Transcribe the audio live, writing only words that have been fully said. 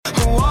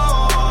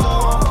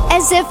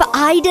As if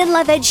I didn't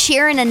love Ed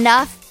Sheeran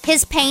enough,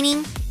 his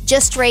painting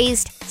just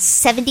raised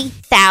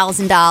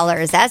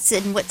 $70,000. That's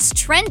in what's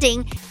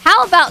trending.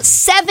 How about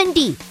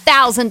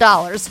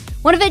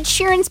 $70,000? One of Ed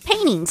Sheeran's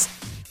paintings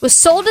was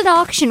sold at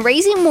auction,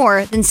 raising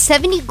more than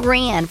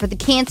 $70,000 for the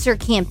cancer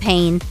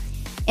campaign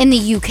in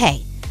the UK.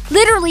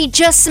 Literally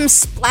just some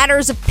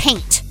splatters of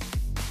paint.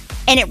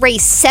 And it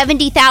raised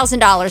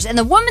 $70,000. And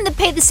the woman that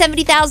paid the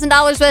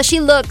 $70,000, well,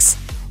 she looks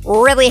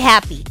really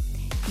happy.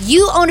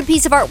 You own a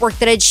piece of artwork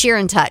that Ed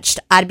Sheeran touched.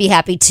 I'd be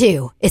happy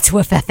too. It's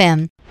WOOF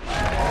FM.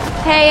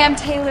 Hey, I'm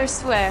Taylor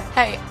Swift.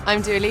 Hey,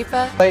 I'm Dua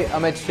Lipa. Hey,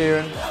 I'm Ed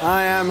Sheeran.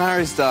 I am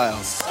Harry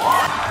Styles.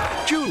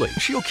 Julie,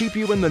 she'll keep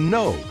you in the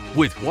know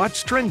with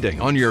what's trending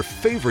on your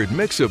favorite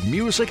mix of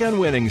music and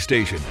winning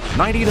station,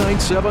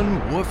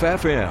 99.7 WOOF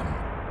FM.